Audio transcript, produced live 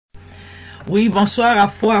Oui, bonsoir à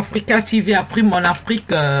Afro Africa TV à Prime en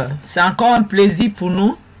Afrique. C'est encore un plaisir pour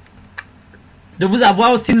nous de vous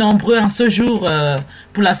avoir aussi nombreux en ce jour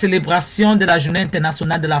pour la célébration de la Journée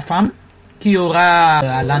internationale de la femme qui aura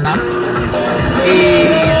à l'ANA. Et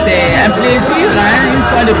c'est un plaisir, une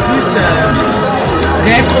fois de plus,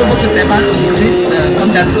 d'être votre servante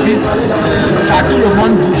comme d'habitude. Partout le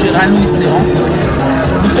monde bougera, nous y serons.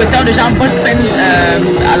 Nous souhaitons déjà une bonne fête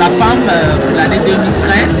à la femme pour l'année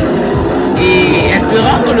 2013 et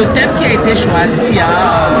espérons que le thème qui a été choisi,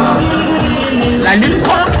 la lutte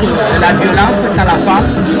contre la violence face à la femme,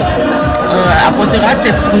 apportera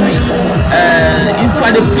ses fruits. Une fois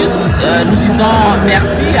de plus, nous disons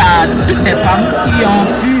merci à toutes les femmes qui ont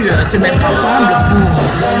pu se mettre ensemble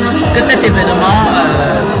pour que cet événement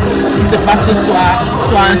qui se passe ce soir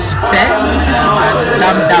soit un succès.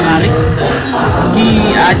 Dame Damaris qui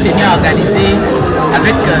a tenu à organiser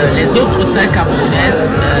avec les autres sœurs camerounaises,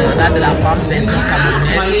 là de la femme version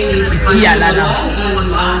camerounaise, ici à l'ANA.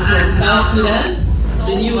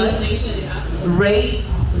 The newest nation, rape,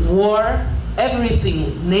 war, everything,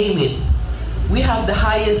 name it. We have the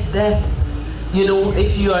highest death. You know,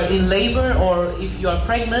 if you are in labor or if you are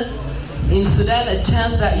pregnant, in Sudan, a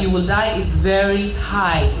chance that you will die is very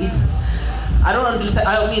high. I don't understand.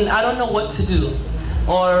 I mean, I don't know what to do,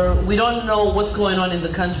 or we don't know what's going on in the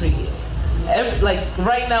country. Like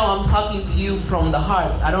right now, I'm talking to you from the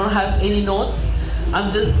heart. I don't have any notes.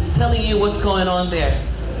 I'm just telling you what's going on there.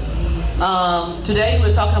 Today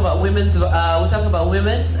we're talking about women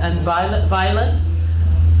and violence.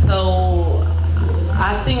 So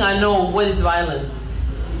I think I know what is violent,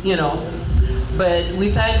 you know. But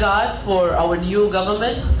we thank God for our new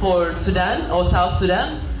government for Sudan or South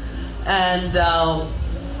Sudan, and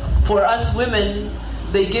for us women,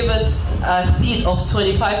 they give us a seat of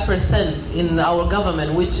 25% in our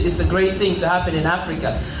government, which is a great thing to happen in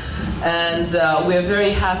Africa, and we are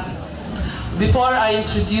very happy. Before I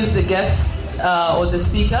introduce the guest or the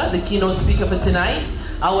speaker, the keynote speaker for tonight,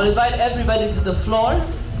 I will invite everybody to the floor.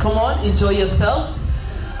 Come on, enjoy yourself.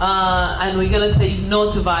 And we're going to say no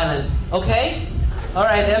to violence, okay? All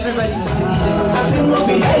right, everybody.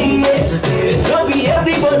 Don't be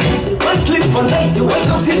everybody. Must sleep for night to wake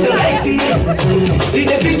up, see the light here. See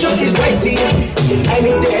the future is bright here. I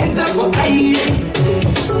need the enter for I.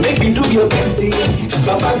 Make you do your best here.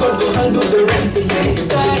 Papa God go handle the rest here.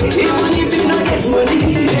 Even if you not get money,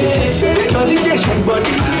 no need to shake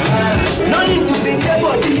body. No need to think your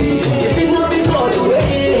body. If you know be all the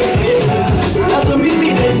way, that's what me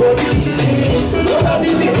dead body. Nobody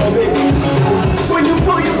be no baby. When you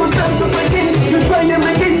fall, you go stand up again. You try them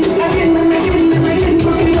again, again and again and again.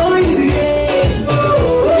 Cause it's not easy. Oh,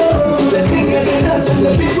 oh, oh. Let's sing and dance and the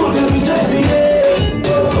people will rejoice. Yeah.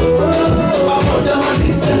 Oh, oh, oh. My brother, my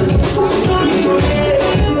sister. Don't need to hear.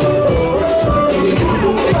 Oh, oh, oh. If you do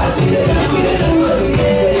a party, then I'm going to go.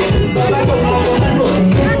 Baba, come on, come on.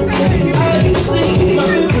 I sing my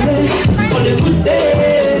people on a good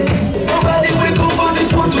day. Nobody wake up for this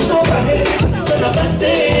world to suffer. On a bad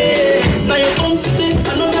day. Now you're home today,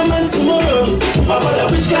 another man tomorrow. My brother,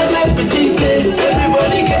 which kind of life it is?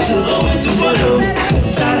 Everybody gets to know where to follow.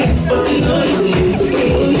 Try, but it's not easy.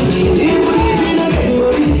 Even if you don't get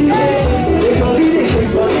money, they can leave the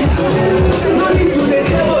shake body. No need to get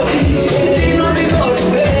your body. They know they got to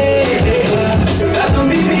pay. That's not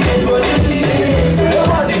me being anybody.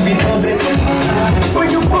 Nobody be no better. When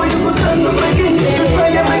you fall, you go stand up again. You try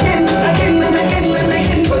them again, again and again and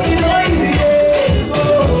again. Cause it's not easy.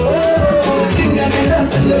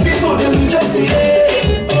 And the people them just say,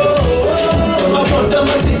 oh, oh, oh, my brother,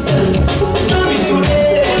 my sister, love me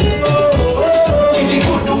today. Oh, oh, oh, if you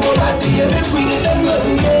could do all that, you make me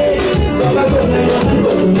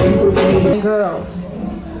the girls.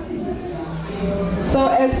 So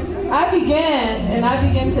as I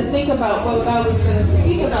began to think about what I was going to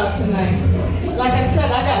speak about tonight, like I said,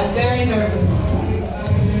 I got very nervous.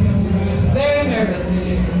 Very nervous.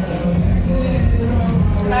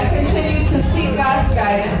 And I continued to seek God's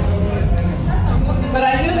guidance. But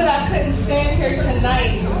I knew that I couldn't stand here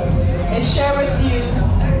tonight and share with you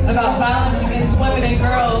about violence against women and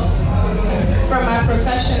girls from my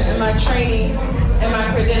profession and my training and my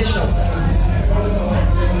credentials.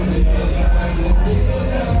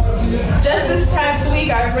 Just this past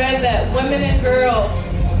week, I read that women and girls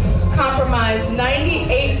comprise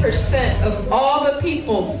 98% of all the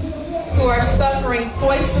people who are suffering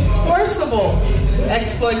forcible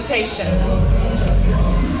exploitation.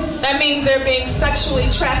 That means they're being sexually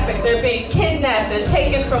trafficked, they're being kidnapped and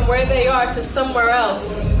taken from where they are to somewhere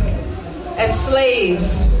else as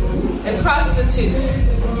slaves and prostitutes.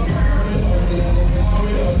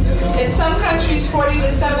 In some countries, 40 to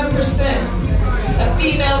 7% of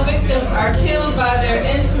female victims are killed by their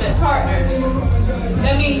intimate partners.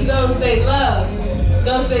 That means those they love,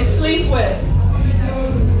 those they sleep with.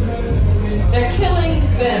 They're killing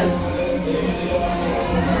them.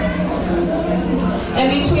 And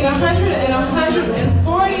between 100 and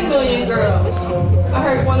 140 million girls, I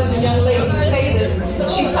heard one of the young ladies say this,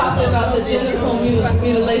 she talked about the genital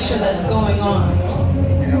mutilation that's going on.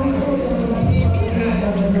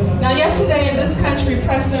 Now yesterday in this country,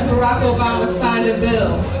 President Barack Obama signed a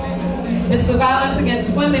bill. It's the Violence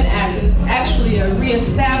Against Women Act, and it's actually a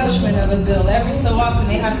reestablishment of a bill. Every so often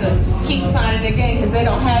they have to keep signing it again because they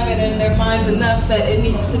don't have it in their minds enough that it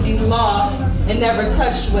needs to be law and never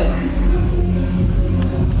touched with.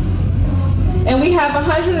 And we have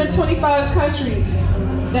 125 countries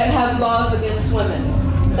that have laws against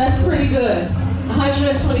women. That's pretty good.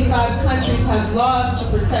 125 countries have laws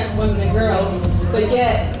to protect women and girls, but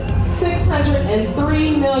yet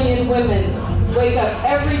 603 million women wake up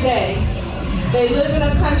every day. They live in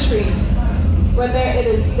a country where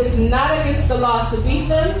it's not against the law to beat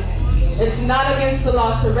them, it's not against the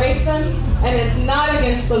law to rape them, and it's not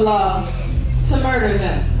against the law to murder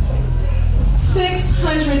them.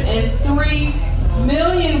 603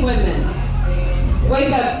 million women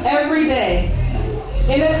wake up every day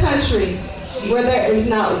in a country where there is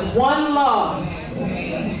not one law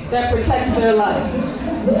that protects their life.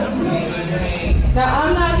 Now,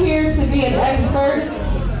 I'm not here to be an expert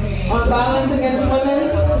on violence against women.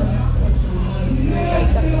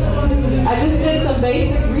 I just did some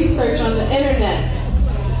basic research on the internet,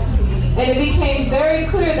 and it became very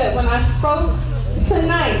clear that when I spoke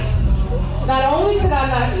tonight, not only could I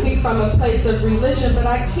not speak from a place of religion, but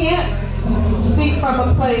I can't speak from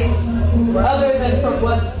a place other than from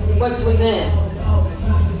what's within.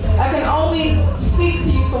 I can only speak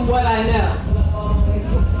to you from what I know.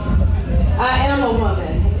 I am a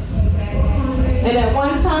woman. And at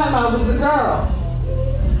one time I was a girl.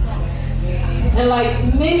 And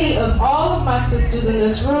like many of all of my sisters in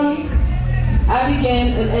this room, I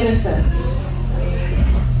began in innocence.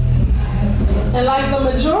 And like the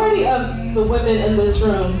majority of the women in this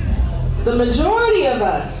room, the majority of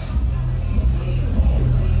us,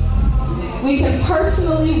 we can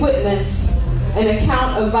personally witness an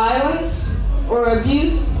account of violence or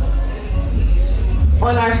abuse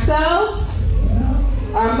on ourselves,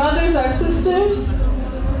 our mothers, our sisters,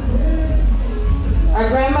 our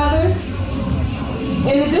grandmothers,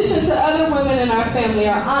 in addition to other women in our family,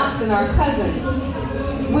 our aunts and our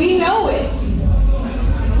cousins. We know it.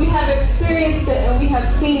 We have experienced it and we have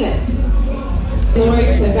seen it. Glory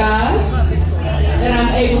to God that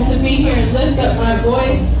I'm able to be here and lift up my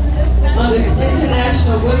voice on this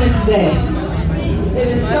International Women's Day. It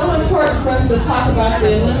is so important for us to talk about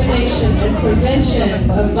the elimination and prevention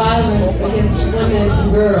of violence against women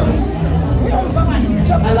and girls.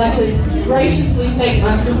 I'd like to graciously thank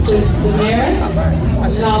my sister Damaris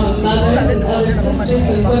and all the mothers and other sisters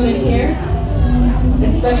and women here,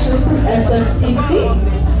 especially from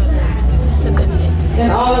SSPC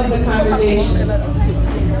and all of the congregations.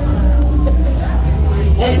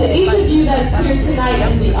 And to each of you that's here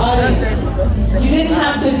tonight in the audience, you didn't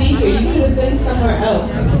have to be here. You could have been somewhere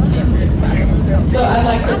else. So I'd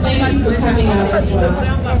like to thank you for coming out as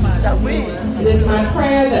well. It is my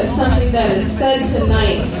prayer that something that is said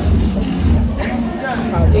tonight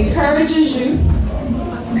encourages you.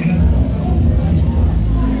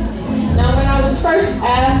 Now, when I was first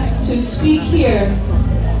asked to speak here,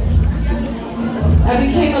 I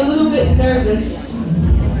became a little bit nervous.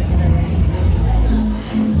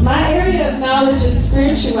 My area of knowledge is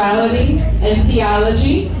spirituality and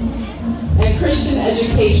theology and Christian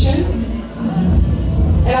education.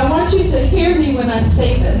 And I want you to hear me when I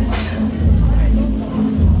say this.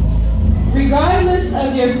 Regardless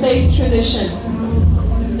of your faith tradition,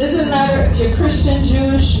 it doesn't matter if you're Christian,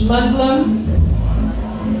 Jewish, Muslim,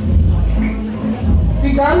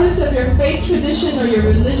 regardless of your faith tradition or your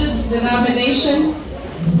religious denomination,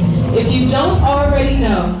 if you don't already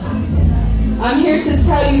know, I'm here to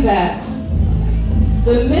tell you that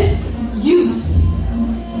the misuse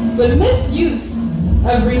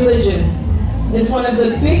of religion is one of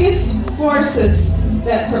the biggest forces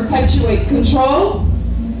that perpetuate control,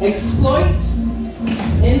 exploit,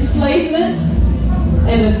 enslavement,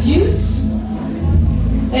 and abuse,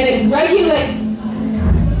 and it regulates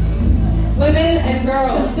women and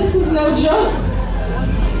girls. This is no joke.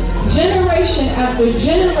 Generation after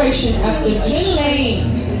generation after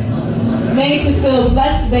generation, made to feel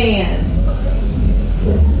less than.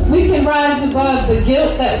 We can rise above the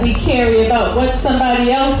guilt that we carry about what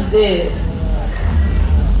somebody else did.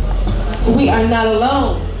 We are not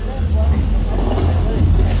alone.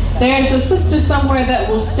 There's a sister somewhere that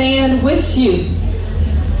will stand with you.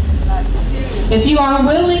 If you are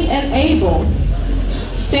willing and able,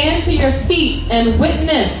 stand to your feet and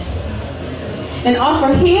witness and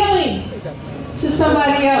offer healing to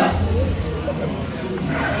somebody else.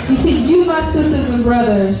 You see, you, my sisters and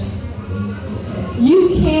brothers, you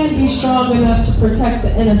can be strong enough to protect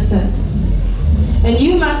the innocent. And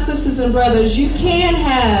you, my sisters and brothers, you can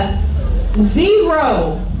have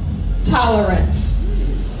zero tolerance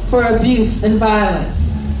for abuse and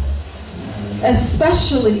violence,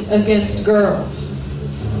 especially against girls.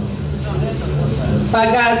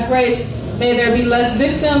 By God's grace, may there be less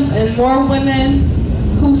victims and more women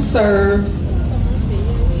who serve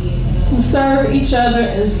each other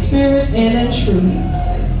in spirit and in truth.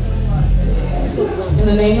 In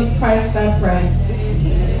the name of Christ I pray.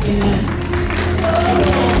 Amen.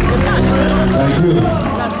 Thank you.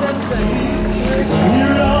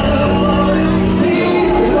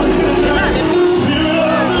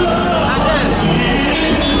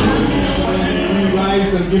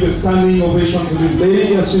 Rise and give a standing ovation to this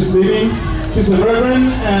lady as she's leaving. She's a Reverend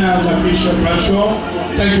Patricia Bradshaw.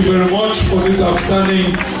 Thank you very much for this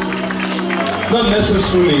outstanding, not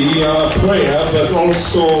necessarily prayer, but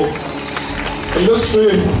also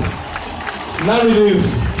illustrative narrative.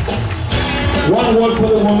 One word for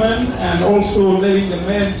the woman, and also letting the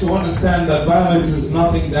men to understand that violence is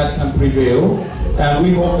nothing that can prevail. And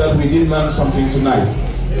we hope that we did learn something tonight.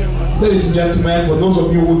 Ladies and gentlemen, for those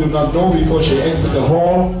of you who do not know, before she exits the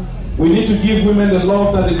hall, we need to give women the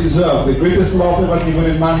love that they deserve, the greatest love ever given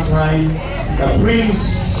in mankind.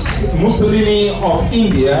 Prince Mussolini of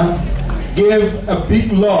India gave a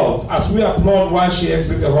big love as we applaud while she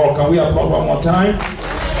exits the hall. Can we applaud one more time?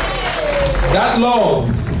 That love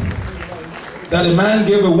that a man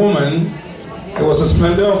gave a woman, it was a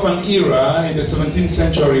splendor of an era in the 17th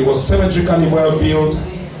century. It was symmetrically well built,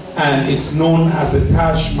 and it's known as the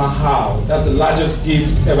Taj Mahal. That's the largest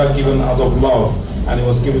gift ever given out of love, and it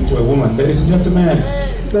was given to a woman. Ladies and gentlemen,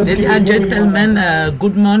 ladies and gentlemen,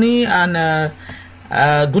 good morning and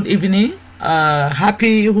good evening.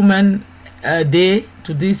 Happy Women's Day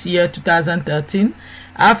to this year 2013.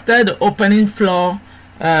 After the opening floor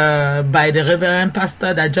by the Reverend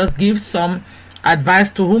Pastor that just gives some advice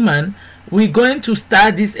to women, we're going to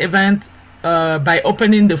start this event by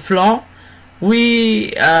opening the floor.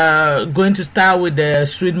 We are going to start with the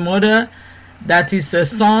Sweet Mother. That is a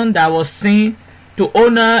song that was sung to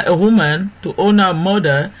honor a woman, to honor a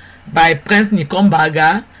mother, by Prince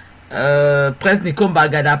Nikombaga. Prince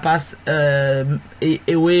Nikombaga that passed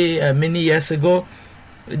away many years ago.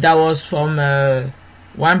 That was from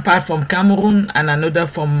one part from Cameroon and another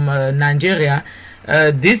from Nigeria.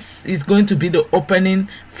 This is going to be the opening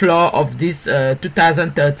floor of this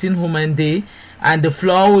 2013 Women's Day, and the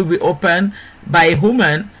floor will be opened by a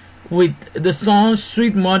woman with the song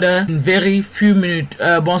Sweet Mother in very few minutes.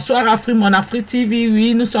 Bonsoir Afrique, mon Afrique TV.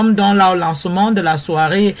 Oui, nous sommes dans le lancement de la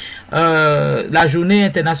soirée, la journée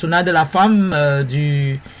internationale de la femme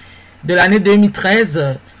de l'année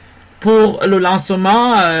 2013. Pour le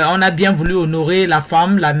lancement, on a bien voulu honorer la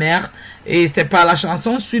femme, la mère, et c'est par la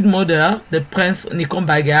chanson Sweet Mother de Prince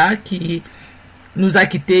Nikombaga qui nous a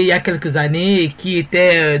quittés il y a quelques années et qui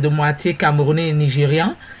était de moitié camerounais et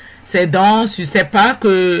nigérian. C'est sur ces pas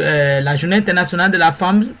que la journée internationale de la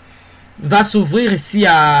femme va s'ouvrir ici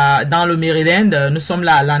dans le Maryland. Nous sommes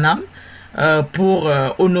là à l'ANAM pour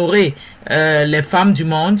honorer les femmes du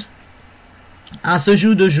monde. En ce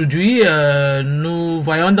jour d'aujourd'hui, nous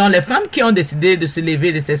voyons dans les femmes qui ont décidé de se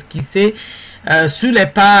lever, de s'esquisser sur les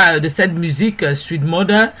pas de cette musique Sweet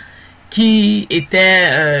Mother, qui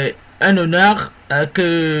était un honneur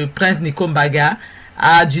que Prince Nikombaga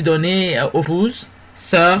a dû donner aux épouses,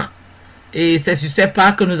 sœurs. Et c'est sur ces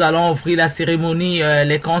pas que nous allons ouvrir la cérémonie.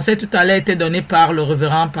 Les conseils tout à l'heure étaient donnés par le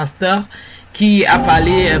révérend pasteur qui a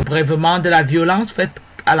parlé brièvement de la violence faite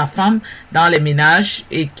à la femme dans les ménages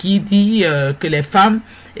et qui dit que les femmes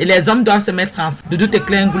et les hommes doivent se mettre ensemble. Doudou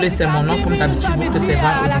Teklengoulé, c'est mon nom, comme d'habitude, vous que c'est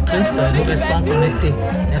va auditrice, nous restons connectés.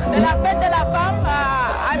 Merci. C'est la fête de la femme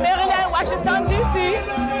à Maryland, Washington DC,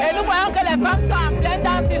 et nous voyons que les femmes sont en pleine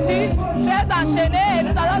danse ici, très enchaînées, et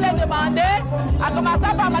nous allons les demander, à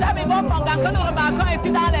commencer par Madame Yvonne Ponga, que nous remarquons ici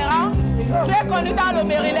dans les rangs, très connue dans le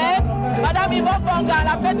Maryland. Madame Yvonne Ponga,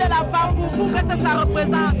 la fête de la femme, pour vous, qu'est-ce que ça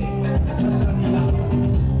représente?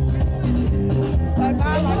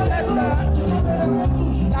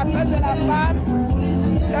 La fête de la femme,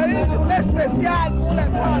 c'est une journée spéciale pour les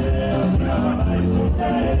femmes.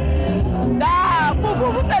 Pour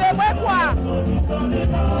vous célébrez quoi?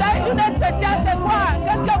 C'est une journée spéciale, c'est quoi?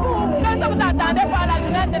 Qu'est-ce que vous attendez par la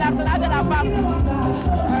journée internationale de la femme?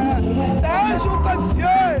 C'est un jour que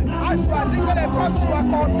Dieu l'école soit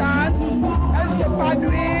contente, elles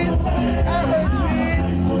s'épanouissent, elles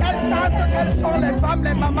réjouissent, elles sentent qu'elles sont les femmes,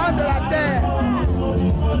 les mamans de la terre.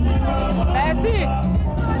 Merci.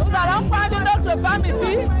 Nous allons prendre une autre femme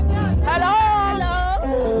ici. Hello. Hello.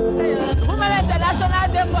 Women International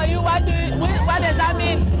Day for you. What does that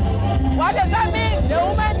mean? What does that mean? The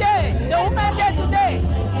Women Day. The Women Day today.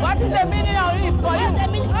 What is the meaning of it for you?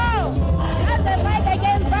 That's the fight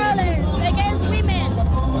against violence against women.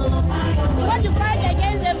 We want to fight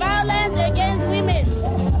against the violence against women.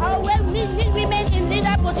 Always meet women in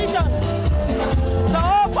leader positions. So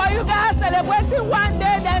for you guys celebrating one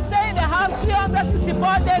day, then stay in the house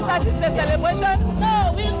 364 days, that is the celebration?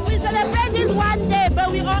 No, we celebrate this one day,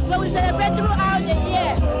 but we celebrate throughout the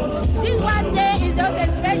year. This one day is just a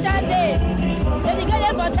special day.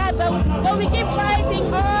 Dedicated for that, but we keep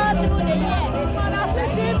fighting all through the year.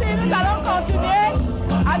 Nous allons continuer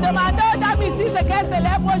à demander aux dames ici ce qu'elles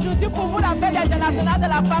célèbrent aujourd'hui pour vous, la fête internationale de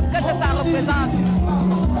la femme, qu'est-ce que ça représente?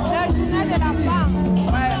 La journée de la femme,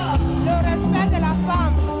 Ouais. le respect de la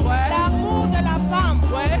femme, Ouais. l'amour de la femme.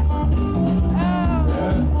 Ouais.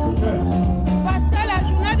 Parce que la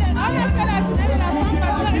journée de la femme,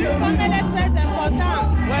 parce qu'une femme, elle est très importante.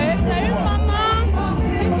 Ouais. C'est une maman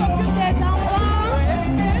qui s'occupe des enfants,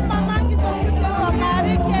 c'est une maman qui s'occupe de son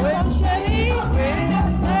mari, qui est son chéri.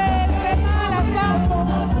 Vraiment, la femme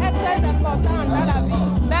est très importante dans la vie.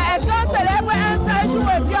 Mais est-ce qu'on célèbre un seul jour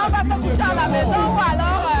et puis on va se coucher à la maison ou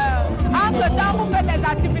alors entre-temps vous faites des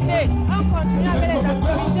activités? On continue avec les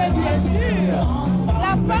activités, bien sûr.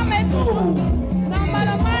 La femme est tout.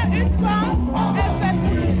 Normalement, une femme, elle fait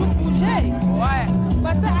toujours bouger. Ouais.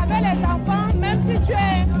 Parce qu'avec les enfants, même si tu es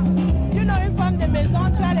une femme de maison,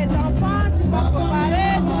 tu as les enfants, tu vas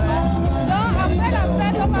préparer. Donc après la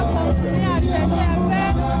fête, on va continuer à chercher à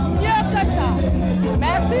faire mieux que ça.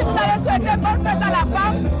 Merci, vous allez souhaiter bonne fête à la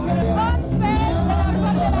femme. Bonne fête de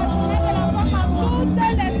la journée de la femme à toutes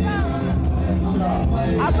les femmes.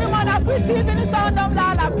 Après mon appétit, nous sommes là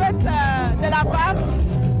à la fête de la femme.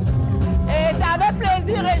 Et c'est avec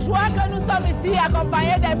plaisir et joie que nous sommes ici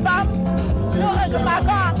accompagnés des femmes. Nous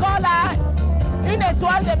marquons encore là une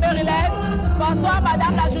étoile de Maryland. Bonsoir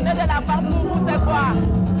madame, la journée de la femme pour vous, c'est quoi?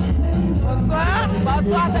 Bonsoir,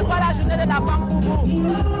 Bonsoir, c'est quoi la journée de la femme pour vous?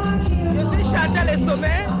 je suis Chantal et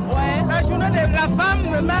Sommet. Ouais. La journée de la femme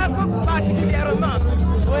me marque particulièrement.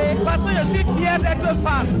 Oui. Parce que je suis fière d'être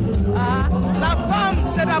femme. Ah. La femme,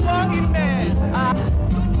 c'est d'abord une mère. Ah.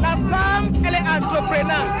 La femme, elle est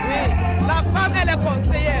entreprenante. Oui. La femme, elle est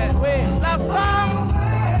conseillère. Oui. La femme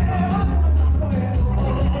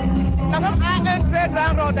a un très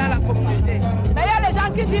grand rôle dans la communauté. Mais il y a les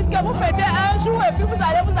gens qui disent que vous fêtez un jour et puis vous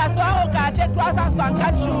allez vous asseoir au quartier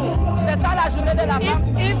 364 jours. C'est ça la journée de la femme.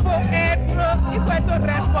 Il faut être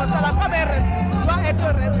responsable. La femme doit être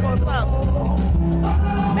responsable.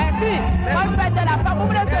 Merci. Bonne fête de la femme. Vous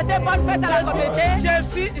voulez souhaiter bonne fête à la communauté?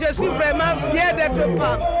 Je suis vraiment fière d'être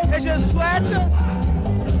femme. Et je souhaite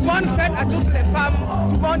bonne fête à toutes les femmes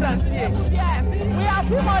du monde entier. Bien. Oui,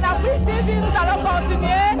 après mon Afrique TV, nous allons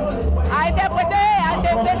continuer à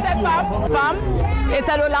interpréter cette femme. Et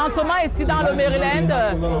c'est le lancement ici dans le Maryland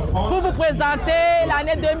pour vous présenter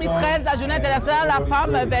l'année 2013, la journée internationale de la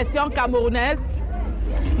femme version camerounaise.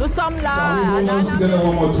 Nous sommes là. Can we all together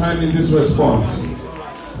one more time in this response?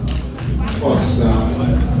 Of course. I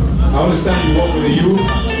understand you work with the youth.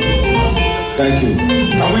 Thank you.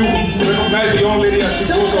 Can we recognize the young lady as she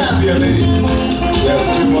goes up to be a lady? Yes,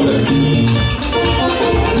 sweet mother.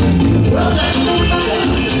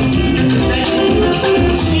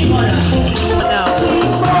 Sweet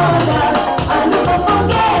mother, I'll never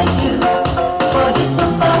forget you. For the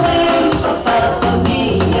suffer way you suffer for me,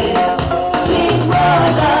 yeah. Sweet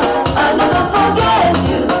mother, I'll never forget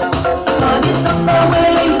you. For the suffer way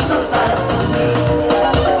you suffer for me.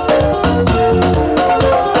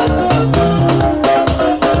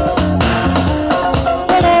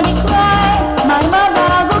 When I cry, my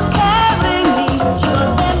mother will carry me. She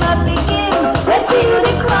was in my beginning.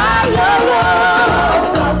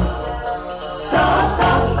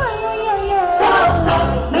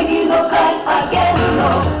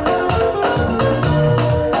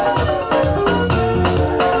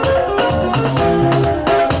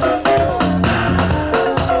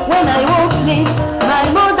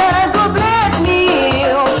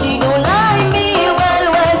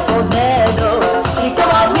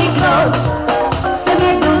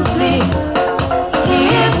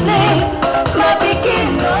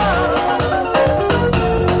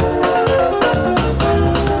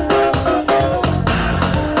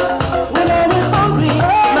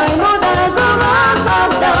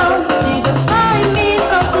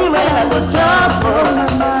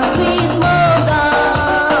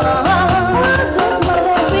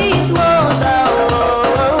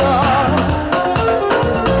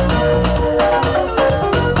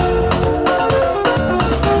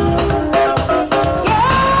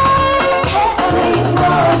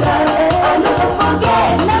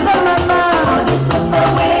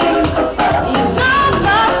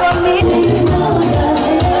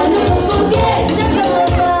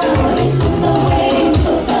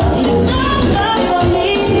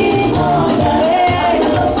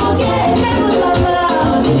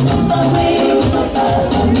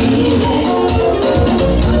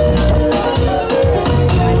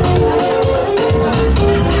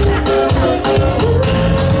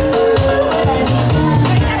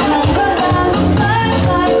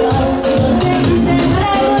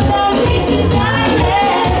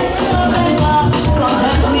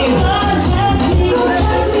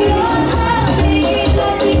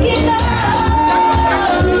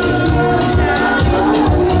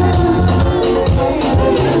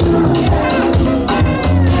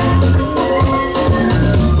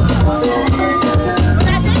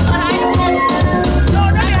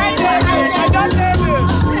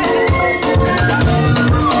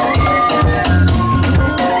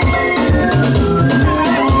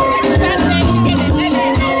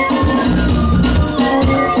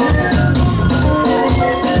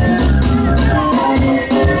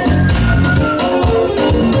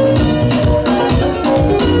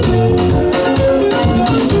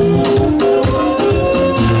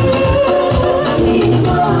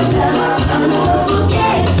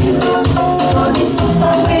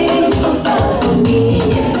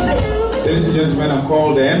 ladies and gentlemen, I'm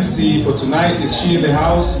called the MC for tonight. Is she in the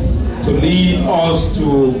house to lead us to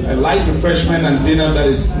a light refreshment and dinner that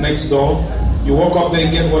is next door? You walk up there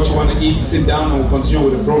and get what you want to eat, sit down, and we'll continue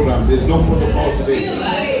with the program. There's no protocol today.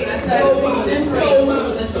 I started remembering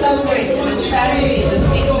the suffering and the tragedy and the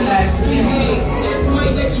things that I experienced.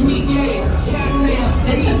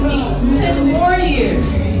 It took me 10 more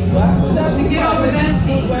years to get over that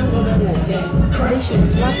pain.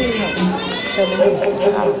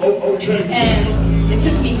 And it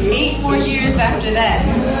took me 8 more years after that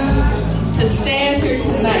to stand here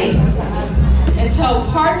tonight and tell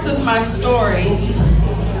parts of my story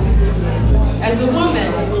as a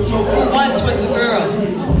woman who once was a girl.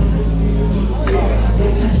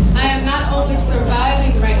 I am not only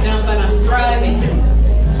surviving right now, but I'm thriving.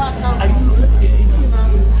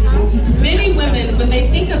 Many women, when they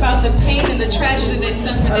think about the pain and the tragedy they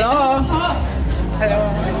suffer, they don't talk.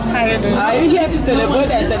 Are you here to celebrate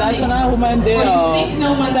the International Women's Day or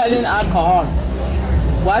selling alcohol?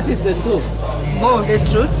 What is the truth? Oh, the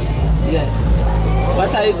truth? Yes.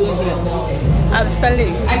 What are you doing here? I'm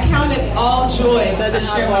selling. I count it all joy to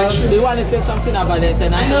share my truth. Do you want to say something about the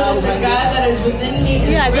International I know that the God that is within me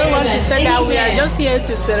is I just want to say that we are just here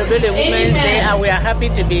to celebrate the Women's Day, and we are happy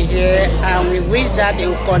to be here, and we wish that it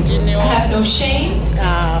will continue. I have no shame,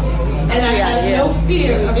 and I have no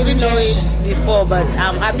fear of didn't know rejection. it before, but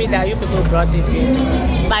I'm happy that you people brought it here to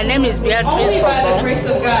us. My name is Beatrice. Only by the grace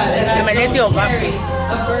of God that I don't carry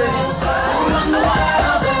a burden.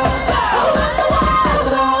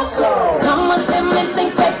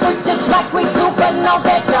 Like we do, but no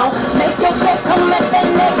they don't. Make your check come at their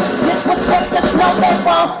neck. Disrespect us, no they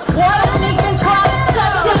won't. What don't even try to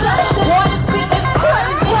touch it. What is speaking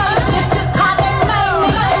crazy? This is how they made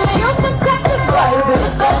me. You're protected, baby.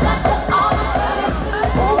 So that's all the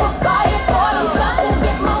things. Who will buy it for them? Just to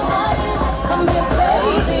get my money. Come here,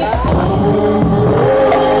 baby.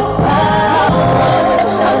 This power,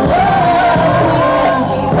 which I love,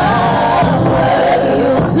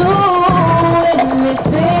 you do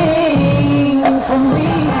anything for me.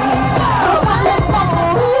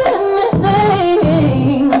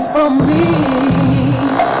 Anything for me.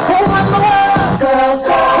 Who run the world, girls?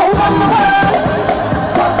 Who run the world?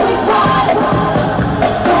 What we run the world.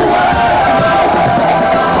 Who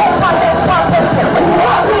run the world?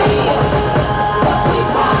 What we run the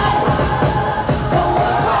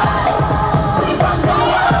world. We run the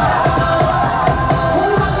world. Who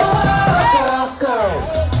run the world, girls?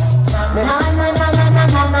 Na na na na na na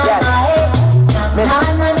na na. Na na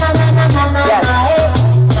na na na na na na.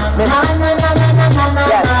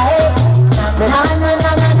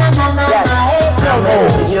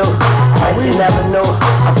 You, you never knew.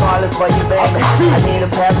 I'm falling for you, baby. I need a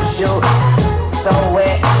parachute. So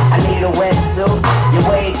wet, I need a wetsuit. You're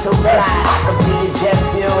way too fly. I can be your jet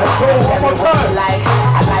fuel. Tell me what you like.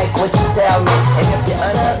 I like what you tell me. And if you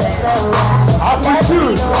understand, Let me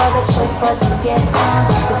know the choice what you get done.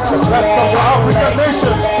 It's too late. African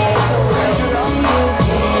nation.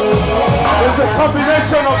 It's a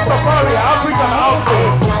combination of safari, African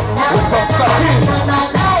outfit with some satin.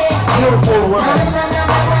 Beautiful women.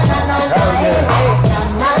 Hell yeah.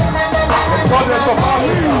 The goddess of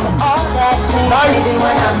Africa. Nice.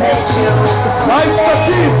 Nice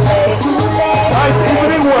satin. Nice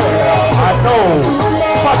evening wear. I know.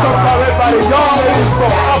 Fashion carried by the young ladies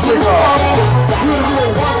from Africa.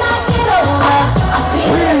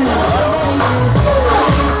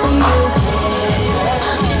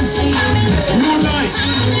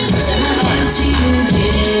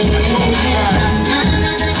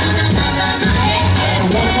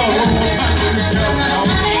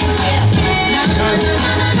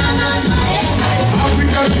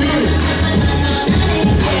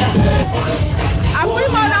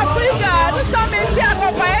 Afrique, nous sommes ici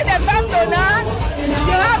accompagnés des femmes d'honneur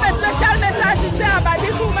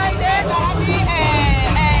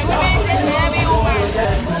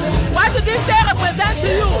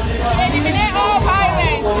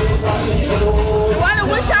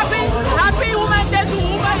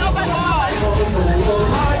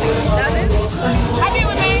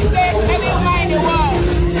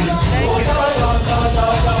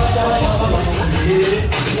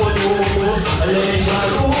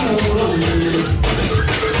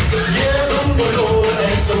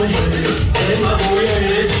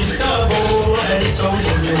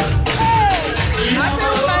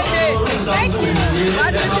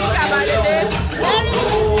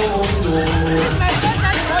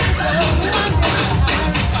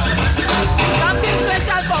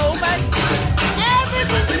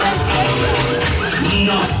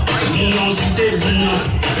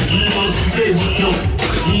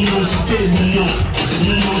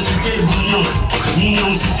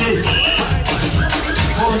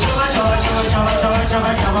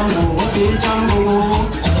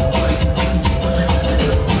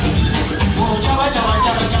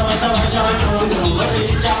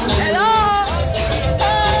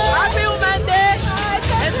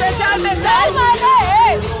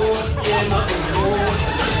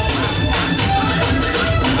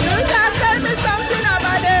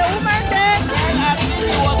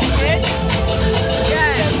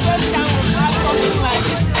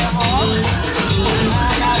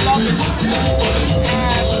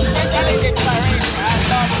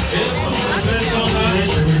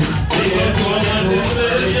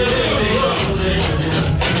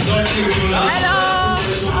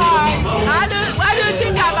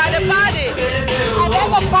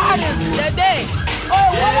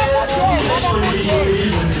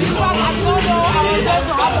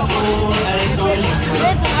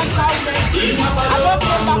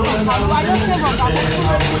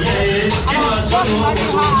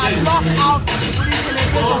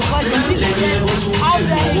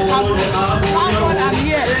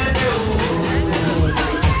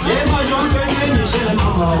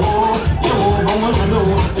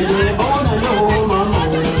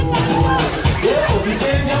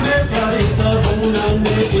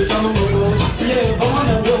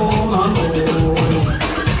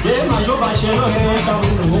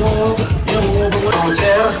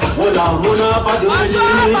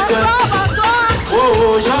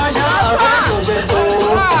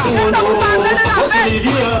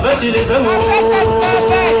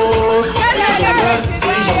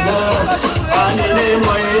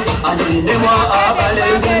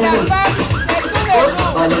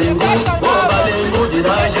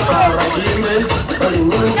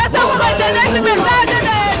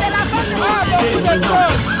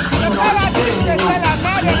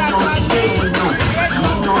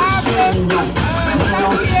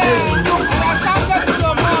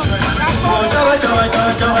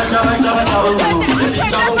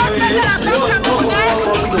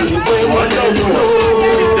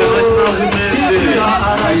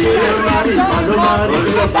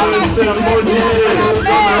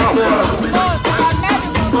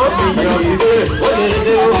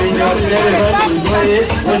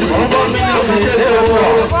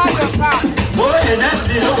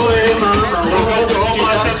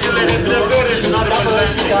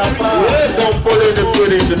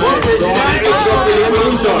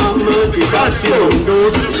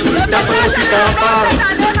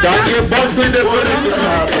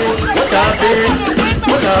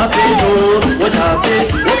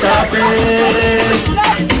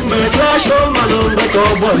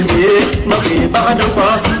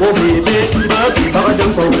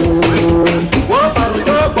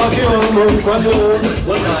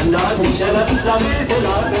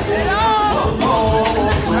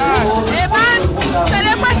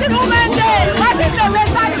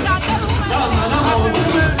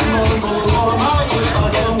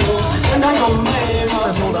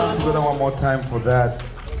One more time for that,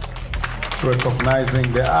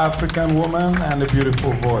 recognizing the African woman and the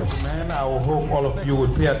beautiful voice. Man, I hope all of you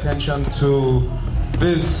would pay attention to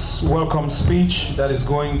this welcome speech that is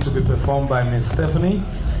going to be performed by Ms. Stephanie.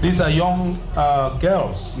 These are young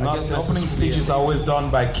girls. Not the opening speeches are always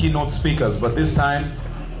done by keynote speakers, but this time,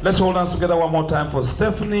 let's hold hands together one more time for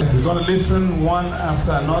Stephanie. We're going to listen one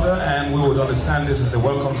after another, and we would understand this is a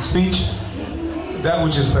welcome speech, that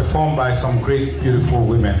which is performed by some great, beautiful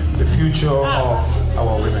women, the future of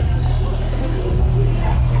our women.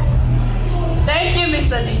 Thank you,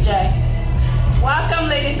 Mr. DJ. Welcome,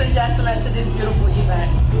 ladies and gentlemen, to this beautiful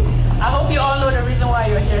event. I hope you all know the reason why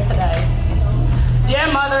you're here today.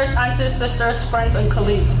 Dear mothers, aunties, sisters, friends, and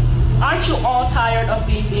colleagues, aren't you all tired of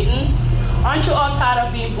being beaten? Aren't you all tired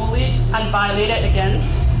of being bullied and violated against?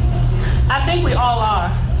 I think we all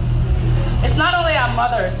are. It's not only our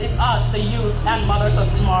mothers, it's us, the youth and mothers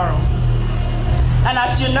of tomorrow. And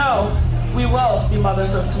as you know, we will be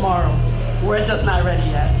mothers of tomorrow. We're just not ready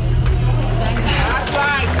yet. That's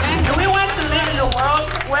right. Do we want to live in a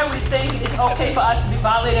world where we think it's okay for us to be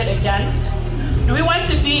violated against? Do we want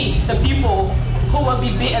to be the people who will be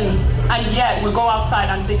beaten and yet we go outside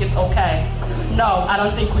and think it's okay? No, I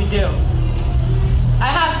don't think we do. I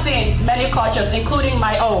have seen many cultures, including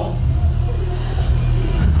my own,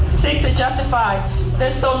 seek to justify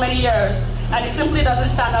this so many years, and it simply doesn't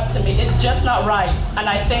stand up to me. It's just not right, and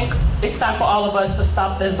I think it's time for all of us to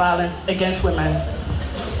stop this violence against women.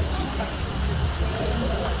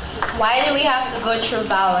 Why do we have to go through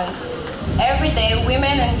violence? Every day,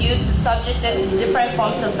 women and youth are subjected to different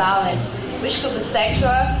forms of violence, which could be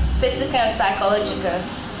sexual, physical, and psychological,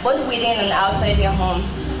 both within and outside their homes.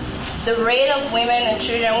 The rate of women and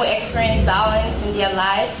children who experience violence in their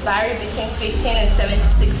life vary between 15 and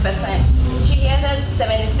 76%. She heard that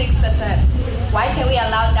 76%. Why can we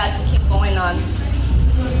allow that to keep going on?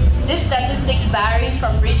 This statistics varies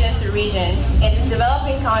from region to region. In the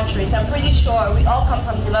developing countries, I'm pretty sure we all come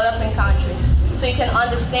from developing countries, so you can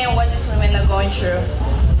understand what these women are going through.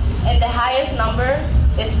 And the highest number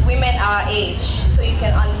is women our age, so you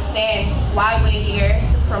can understand why we're here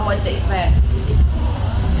to promote the event.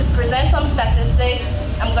 To present some statistics,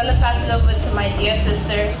 I'm going to pass it over to my dear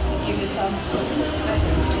sister to give you some.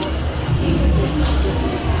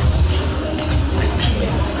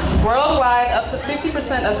 Worldwide, up to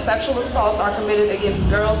 50% of sexual assaults are committed against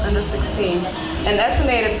girls under 16. An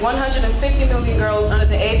estimated 150 million girls under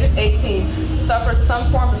the age of 18 suffered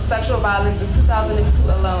some form of sexual violence in 2002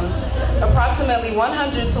 alone. Approximately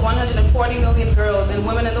 100 to 140 million girls and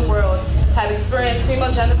women in the world have experienced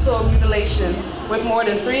female genital mutilation, with more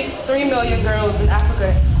than 3 million girls in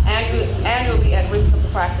Africa annually at risk of the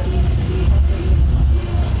practice.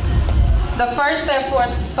 The first step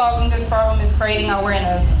towards solving this problem is creating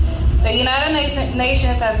awareness. The United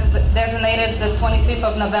Nations has designated the 25th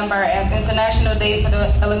of November as International Day for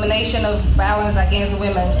the Elimination of Violence Against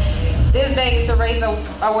Women. This day is to raise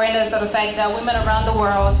awareness of the fact that women around the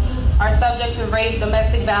world are subject to rape,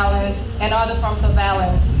 domestic violence, and other forms of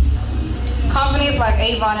violence. Companies like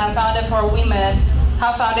Avon have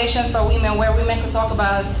foundations for women where women can talk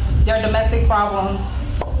about their domestic problems.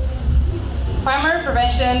 Primary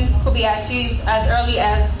prevention could be achieved as early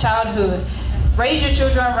as childhood. Raise your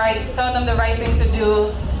children right, tell them the right thing to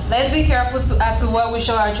do. Let's be careful as to what we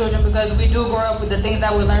show our children, because we do grow up with the things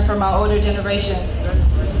that we learn from our older generation.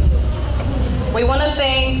 We want to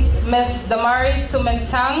thank Ms. Damaris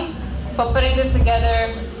Tumintang for putting this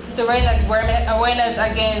together to raise awareness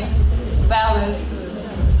against violence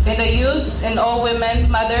in the youth, in all women,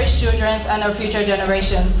 mothers, children, and our future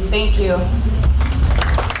generation. Thank you.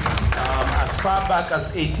 As far back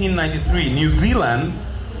as 1893, New Zealand,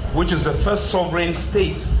 which is the first sovereign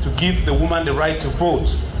state to give the woman the right to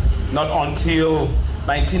vote, not until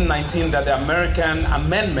 1919 that the American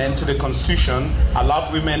amendment to the Constitution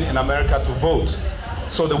allowed women in America to vote.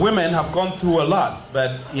 So the women have gone through a lot,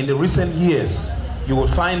 but in the recent years, you will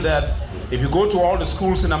find that if you go to all the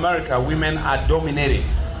schools in America, women are dominating.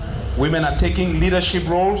 Women are taking leadership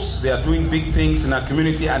roles, they are doing big things in our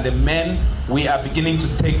community, and the men, we are beginning to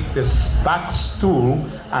take this back stool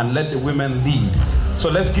and let the women lead. So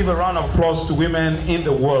let's give a round of applause to women in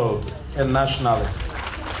the world and nationally.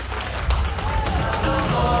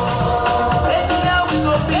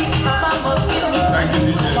 Thank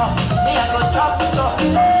you, DJ.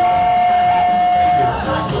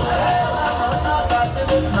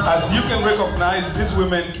 As you can recognize, these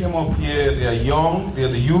women came up here, they are young, they're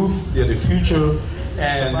the youth, they're the future,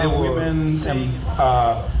 and the women,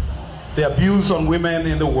 the abuse on women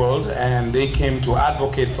in the world, and they came to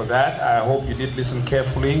advocate for that. I hope you did listen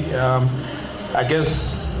carefully. I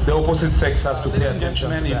guess the opposite sex has to pay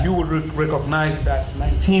attention. And if you would recognize that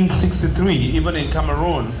 1963, even in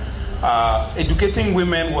Cameroon, educating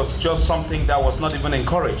women was just something that was not even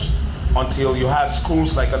encouraged until you had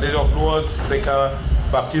schools like Lady of Lourdes,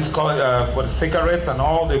 Baptist College, Sekaret, and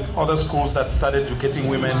all the other schools that started educating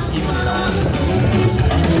women even in our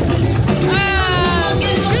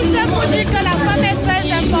Juste pour dire que la femme est très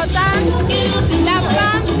importante. La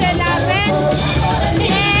femme, c'est la reine,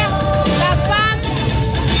 mère. La femme,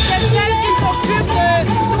 c'est celle qui s'occupe de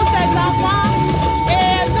tous ses enfants.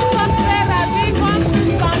 Et nous sommes très ravis qu'on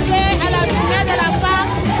puisse penser à la journée de la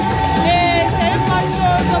femme. Et c'est une bonne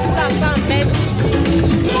chose pour la femme. Merci.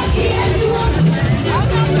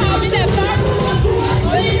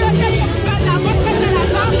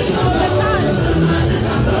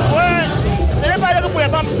 Pour les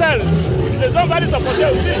femmes seules, les hommes vont les supporter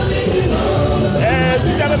aussi. Et je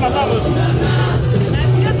suis avec ma femme aussi.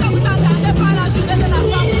 Est-ce que vous entendez par la journée de la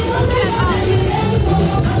femme?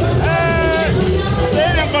 C'est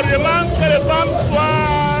un engagement que les femmes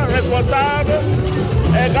soient responsables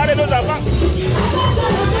et gardent nos enfants.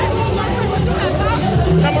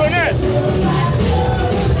 Camerounais.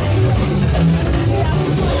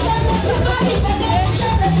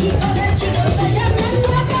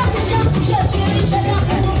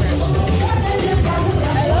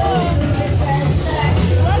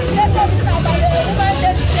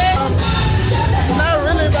 Not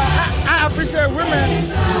really, but I appreciate women.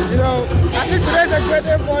 You know, I think today's a great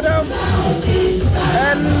day for them,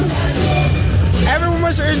 and every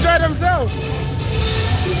woman should enjoy themselves.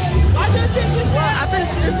 What do you think? Well, I think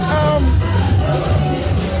it's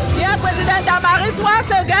Dear President Damaris, once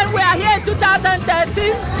again we are here in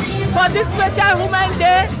 2013 for this special Women's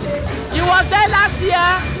Day. You were there last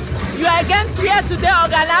year. You are again here today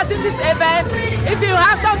organizing this event. If you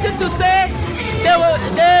have something to say, the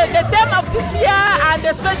theme of this year and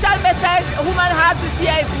the special message women have this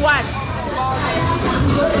year is what?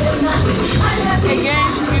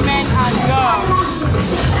 Against women and girls.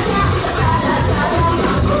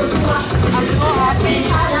 I'm so happy.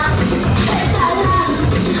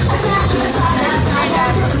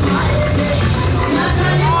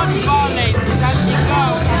 All violence that the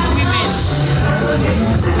girls and women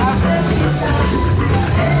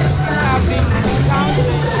have been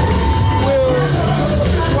encountering will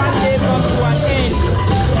one day come to an end.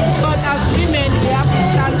 But as women, we have to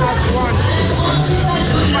stand as one.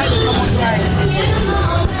 Fight the common right.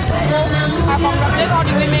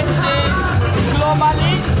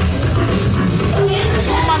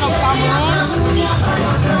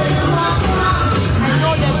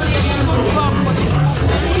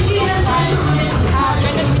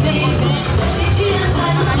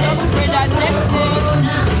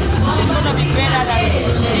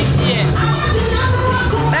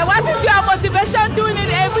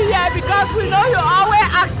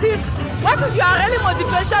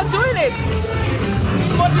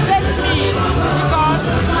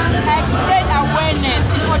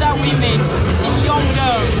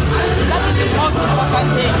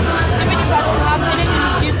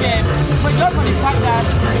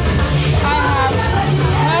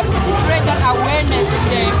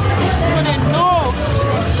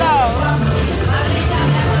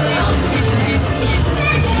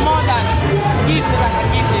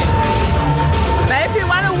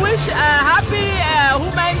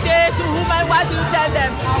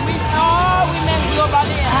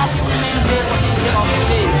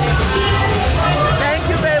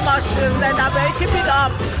 way. Keep it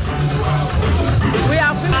up. We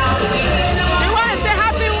are. You want to say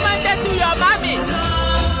Happy Women's Day to your mommy?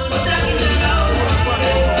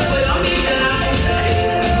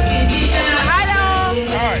 Hello.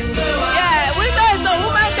 Yeah, we know it's a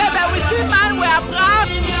Women's Day, but we see man, we are proud.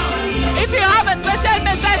 If you have a special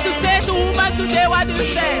message to say to women today, what do you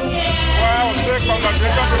say? Well, I would say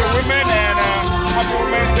congratulations to the women and Happy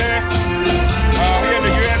Women's Day here in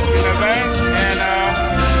the U.S. in advance. And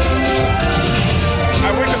I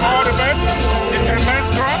wish them all the best. They should remain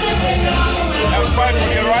strong and fight for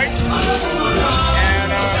their rights.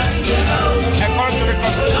 And according to the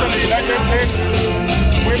Constitution of the United States,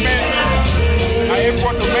 women are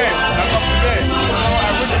equal to men as of today. So I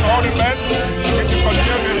wish them all the best. They should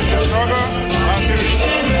continue the struggle until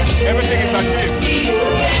everything is achieved. Thank you.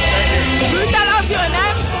 Will you tell us your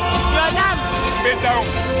name? Your name? Peter.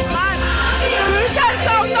 Man, will you tell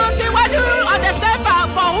something? What do you understand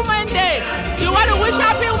for Women's Day? You want to wish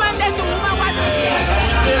Happy Women's Day to women? What do you say?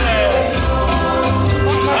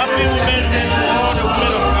 Happy Women's Day to all the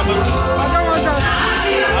women of Cameroon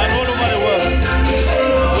and all over the world.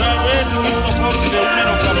 We are ready to give support to the women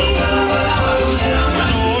of Cameroon. You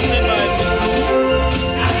know, hosted by this school.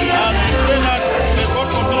 And we pray that may God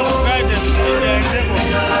continue to guide them in their endeavors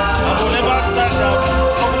and will never stand down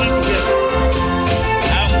coming together.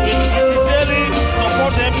 And we sincerely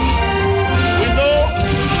support them. We know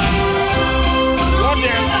what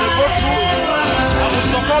they go through, and we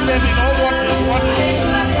support them in all what they want to do.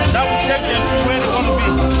 That will take them to where they want to be.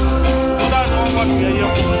 So that's all what we are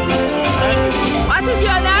here for. Thank you. What is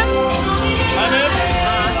your name? My name is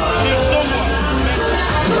Chief Tomwa.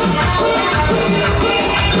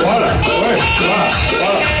 Voilà, ouais, voilà.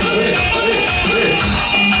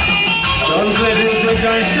 Don't play this big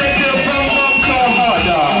guy, shake your bum bum so hard,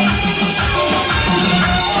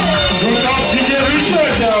 Look up to the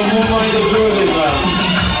research, woman in the building, man.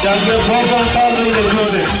 That's the bum bum family in the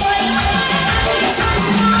building.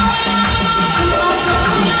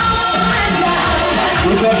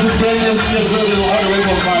 Look up to Kenyans in the building, all the way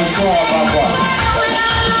from my car, Papa.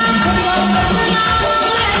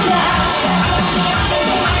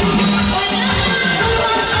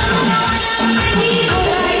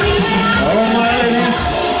 Oh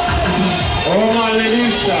my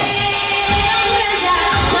ladies,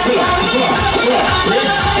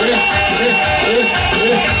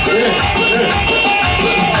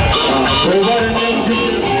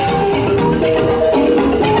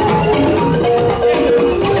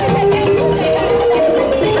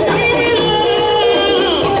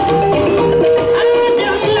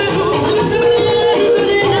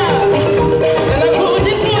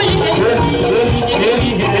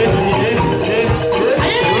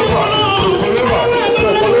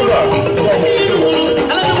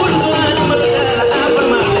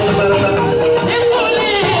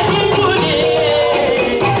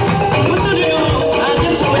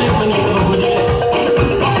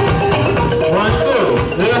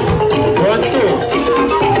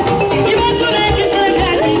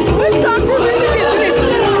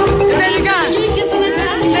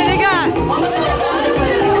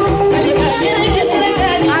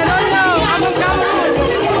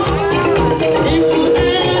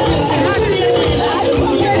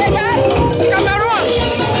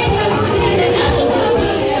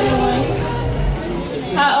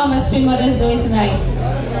 Sweet Mothers doing tonight?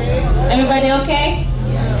 Everybody okay?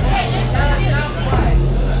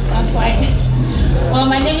 Not quite. Well,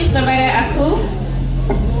 my name is Loretta Aku.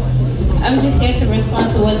 I'm just here to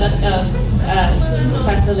respond to what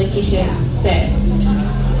Pastor Lakeisha said.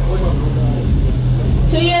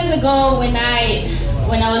 2 years ago, when I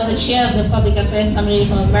was the chair of the Public Affairs Committee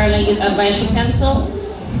for Maryland Youth Advisory Council,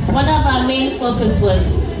 one of our main focus was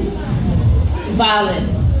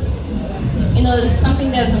violence. You know, it's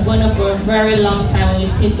something that's been going on for a very long time and we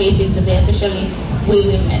still face it today, especially we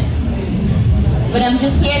women. But I'm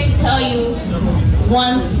just here to tell you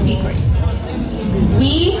one secret.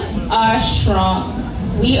 We are strong,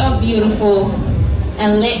 we are beautiful,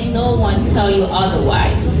 and let no one tell you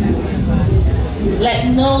otherwise. Let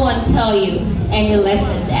no one tell you any less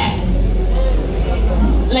than that.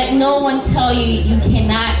 Let no one tell you you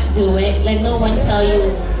cannot do it. Let no one tell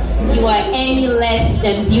you you are any less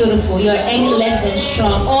than beautiful, you're any less than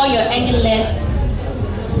strong, or you're any less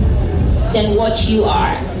than what you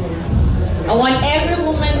are. I want every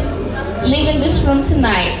woman leaving this room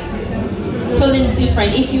tonight feeling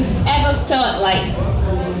different. If you've ever felt like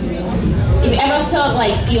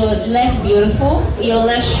you're less beautiful, you're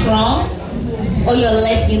less strong, or you're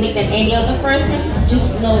less unique than any other person,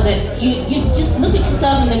 just know that you just look at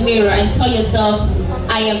yourself in the mirror and tell yourself,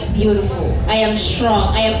 I am beautiful, I am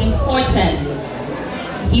strong, I am important.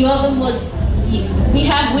 You are the most. We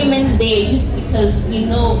have Women's Day just because we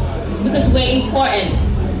know, because we're important.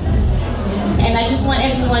 And I just want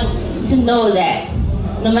everyone to know that,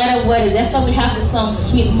 no matter what it is. That's why we have the song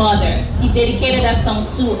Sweet Mother. He dedicated that song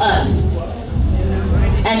to us.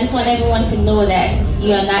 I just want everyone to know that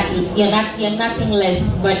you're nothing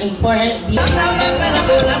less but important. We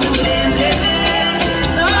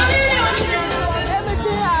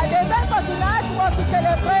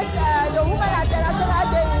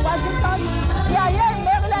are here in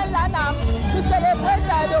Maryland, Lanham, to celebrate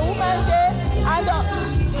the Women's Day. And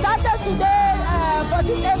started today for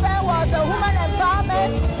this event was the women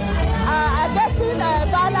empowerment, getting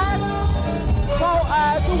balance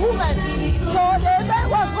to women. So the event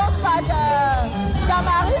was hosted by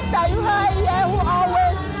Damaris that you heard here, who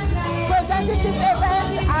always presented this event,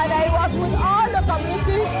 and it was with all the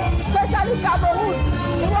community, especially Cameroon.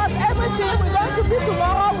 It was everything. We're going to be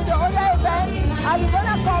tomorrow with the other event, and we're going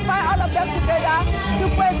to combine all of them together to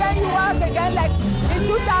present you once again, like in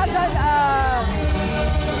 2012,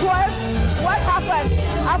 what happened.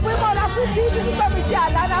 Après mon appétit, nous sommes ici à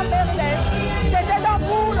Lanham, Maryland. C'était donc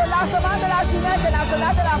pour le lancement de la Journée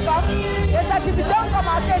internationale de la femme. Les activités ont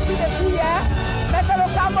commencé ici depuis hier, mais c'est le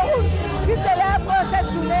Cameroun qui célèbre cette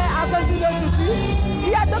journée à ce jour d'aujourd'hui. Il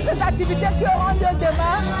y a d'autres activités qui auront lieu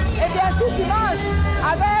demain et bien sûr dimanche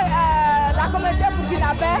avec la communauté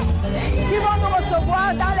burkinabé qui vont nous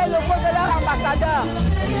recevoir dans les locaux de leur ambassadeur.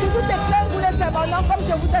 Tout est clair pour les séminaires, comme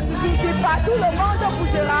je vous ai toujours dit, partout le monde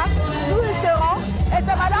bougera, nous y serons. Et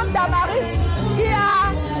c'est Madame Damaris qui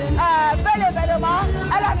a fait l'événement.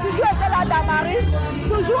 Elle a toujours été là, Damaris,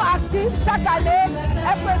 toujours active chaque année.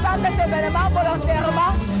 Elle présente cet événement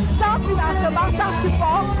volontairement, sans financement, sans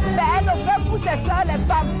support, mais elle le fait pour ses soeurs, les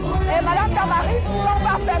femmes. Et Madame Damaris, on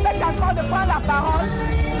va permettre encore de prendre la parole.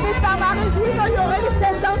 Miss Damaris, we know you already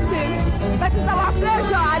said something, but it's our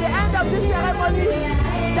pleasure at the end of this ceremony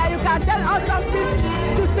that you can tell us something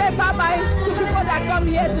to say bye-bye to people that come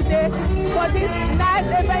here today for this nice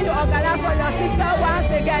event you organize for your sister once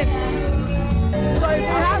again. So if you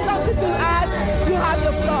have something to add, you have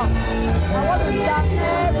the floor. I want to thank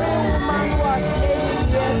every woman who has came here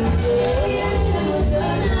today.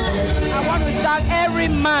 I want to thank every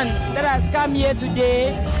man that has come here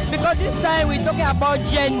today, because this time we're talking about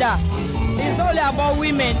gender. It's not only about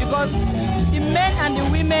women, because the men and the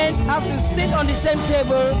women have to sit on the same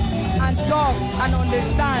table and talk and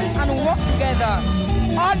understand and work together.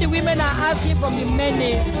 All the women are asking from the men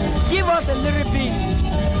is, give us a little bit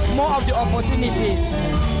more of the opportunities.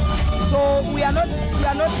 So we are not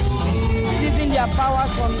seizing their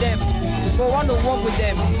powers from them. We want to work with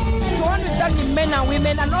them. So I want to thank the men and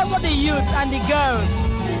women and also the youth and the girls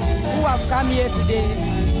who have come here today.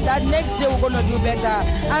 That next year we're going to do better.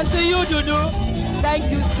 And to you, Dudu,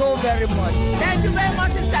 thank you so very much. Thank you very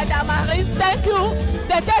much, Sister Damaris. Thank you.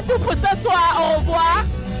 C'était tout pour ce soir. Au revoir.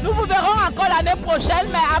 Nous vous verrons encore l'année prochaine,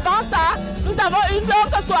 mais avant ça, nous avons une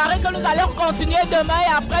longue soirée que nous allons continuer demain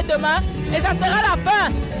et après-demain. Et ça sera la fin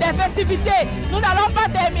des festivités. Nous n'allons pas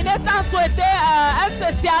terminer sans souhaiter un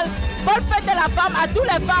spécial bonne fête de la femme à tous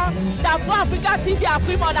les femmes d'Afro-Africa TV,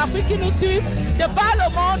 Afrique en Afrique qui nous suivent de par le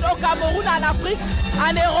monde, au Cameroun, en Afrique,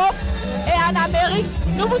 en Europe et en Amérique.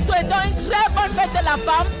 Nous vous souhaitons une très bonne fête de la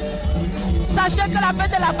femme. Sachez que la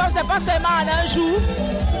fête de la femme, ce n'est pas seulement en un jour.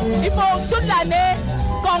 Il faut toute l'année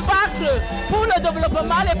combattre pour le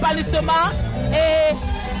développement, l'épanouissement et,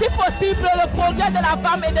 si possible, le progrès de la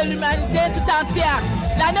femme et de l'humanité tout entière.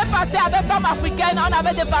 L'année passée, avec Femmes africaines, on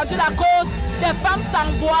avait défendu la cause des femmes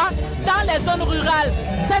sans voix dans les zones rurales.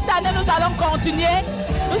 Cette année, nous allons continuer.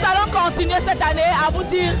 Nous allons continuer cette année à vous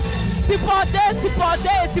dire supportez,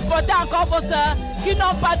 supportez et supportez encore vos sœurs qui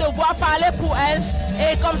n'ont pas de voix, parlez pour elles.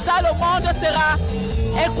 Et comme ça, le monde sera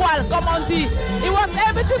equal, comme on dit. It was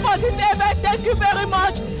everything for this event. Thank you very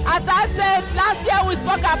much. As I said, last year we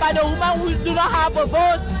spoke about the women who do not have a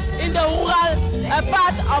voice in the rural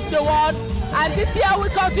part of the world. And this year we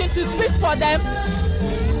continue to speak for them.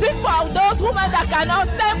 Speak for those women that cannot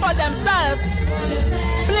stand for themselves.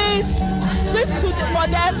 Please speak for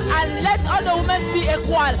them and let all the women be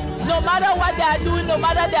equal. No matter what they are doing, no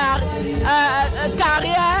matter their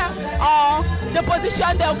career or the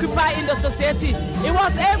position they occupy in the society. It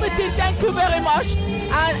was everything. Thank you very much.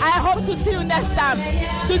 And I hope to see you next time.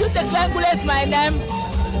 Dudu Teklengule is my name.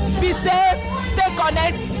 Be safe, stay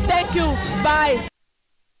connected. Thank you. Bye.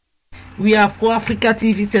 Oui, Afro-Africa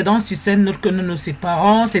TV, c'est dans sur scène que nous nous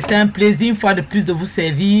séparons. C'était un plaisir une fois de plus de vous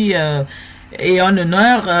servir et en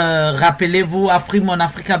honneur. Rappelez-vous, Afrique, mon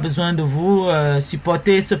Afrique a besoin de vous.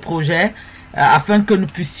 Supportez ce projet afin que nous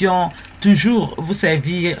puissions toujours vous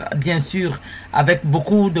servir, bien sûr, avec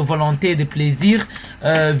beaucoup de volonté et de plaisir.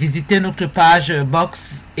 Visitez notre page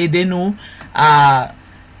Box, aidez-nous à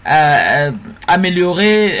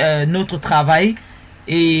améliorer notre travail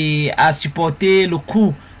et à supporter le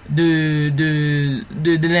coût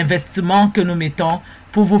de l'investissement que nous mettons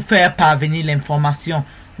pour vous faire parvenir l'information.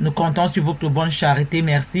 Nous comptons sur votre bonne charité.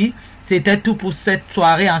 Merci. C'était tout pour cette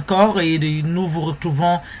soirée encore et nous vous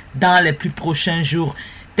retrouvons dans les plus prochains jours.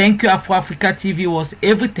 Thank you, Afro-Africa TV was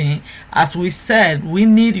everything. As we said, we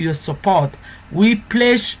need your support. We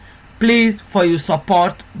please for your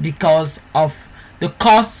support because of the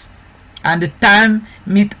cost and the time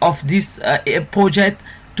meet of this project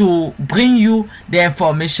to bring you the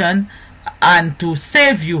information and to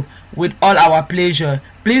save you with all our pleasure.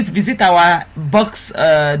 Please visit our box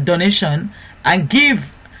donation and give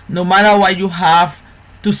no matter what you have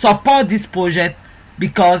to support this project,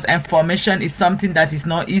 because information is something that is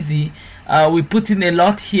not easy. We put in a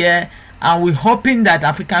lot here, and we're hoping that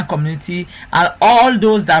African community and all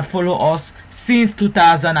those that follow us since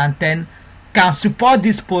 2010 can support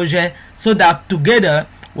this project so that together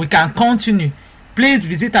we can continue. Please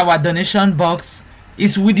visit our donation box.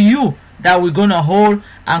 It's with you that we're going to hold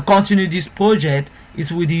and continue this project.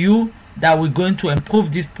 It's with you that we're going to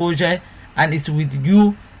improve this project, and it's with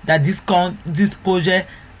you that this project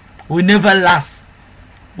will never last.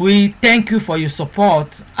 We thank you for your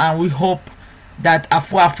support, and we hope that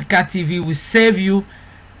Afro-Africa TV will save you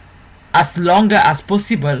as long as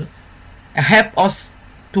possible. Help us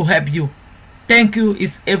to help you. Thank you.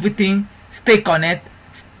 It's everything. Stay connected.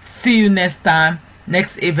 See you next time.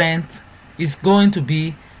 Next event is going to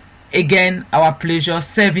be again our pleasure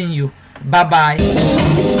serving you. Bye bye.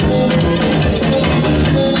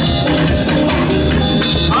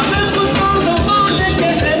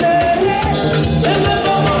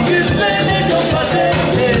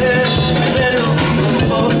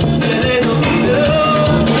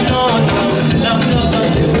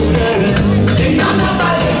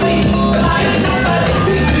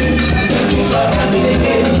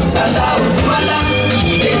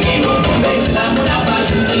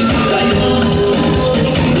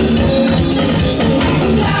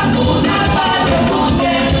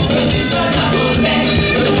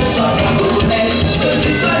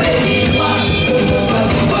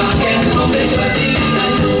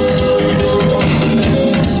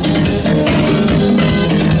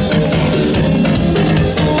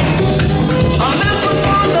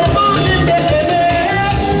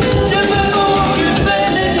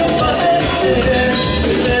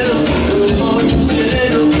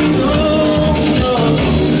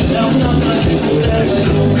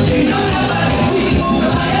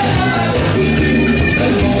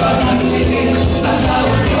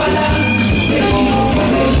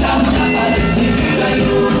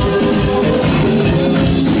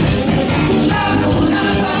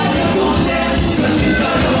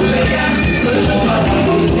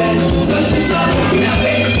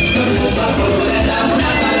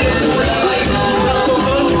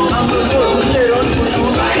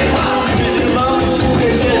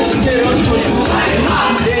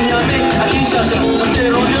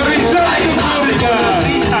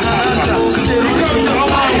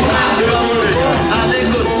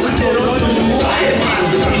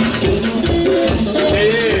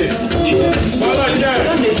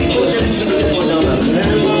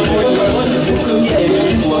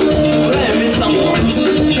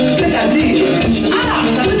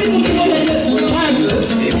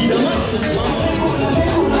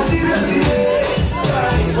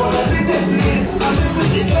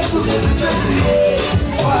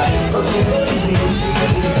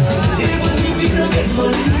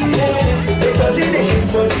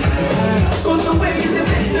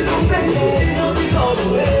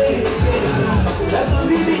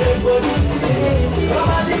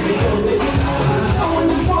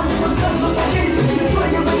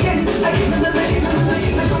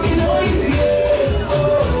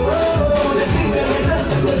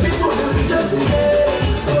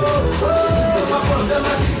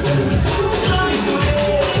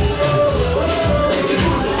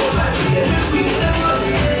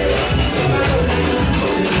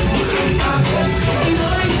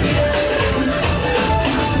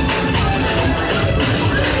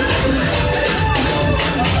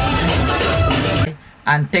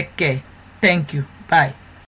 And take care. Thank you. Bye.